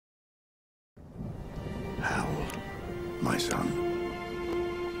My son,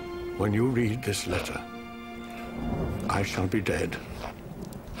 when you read this letter, I shall be dead.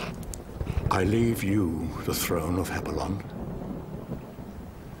 I leave you the throne of Hebelon.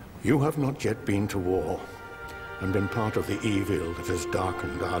 You have not yet been to war and been part of the evil that has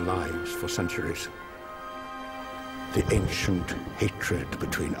darkened our lives for centuries. The ancient hatred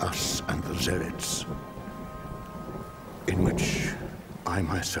between us and the Zerets, in which I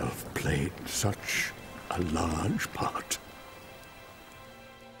myself played such a large part.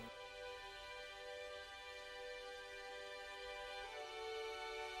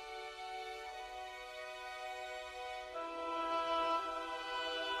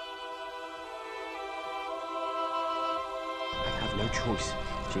 I have no choice,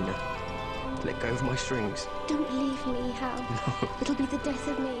 Gina. Let go of my strings. Don't leave me, Hal. No. It'll be the death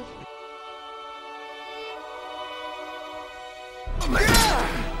of me.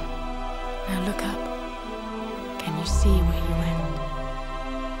 Now look up. Can you see where you end?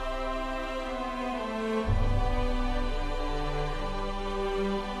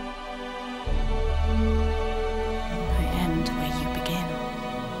 I end where you begin,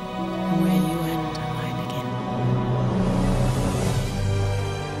 and where you end, I begin.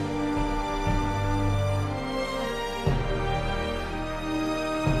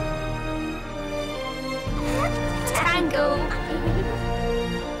 Tango!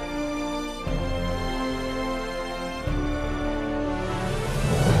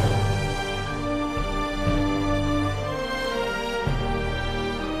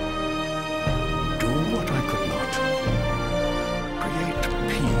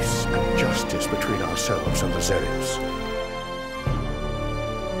 Peace and justice between ourselves and the Zerets.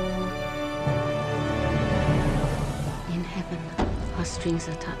 In heaven, our strings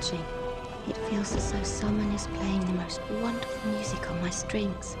are touching. It feels as though someone is playing the most wonderful music on my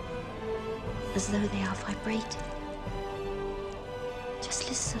strings. As though they are vibrating. Just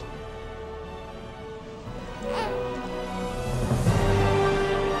listen.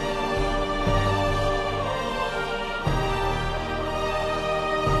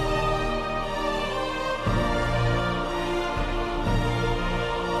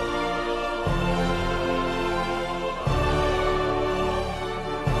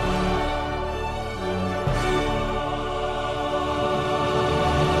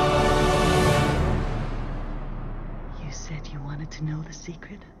 You said you wanted to know the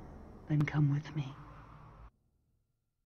secret? Then come with me.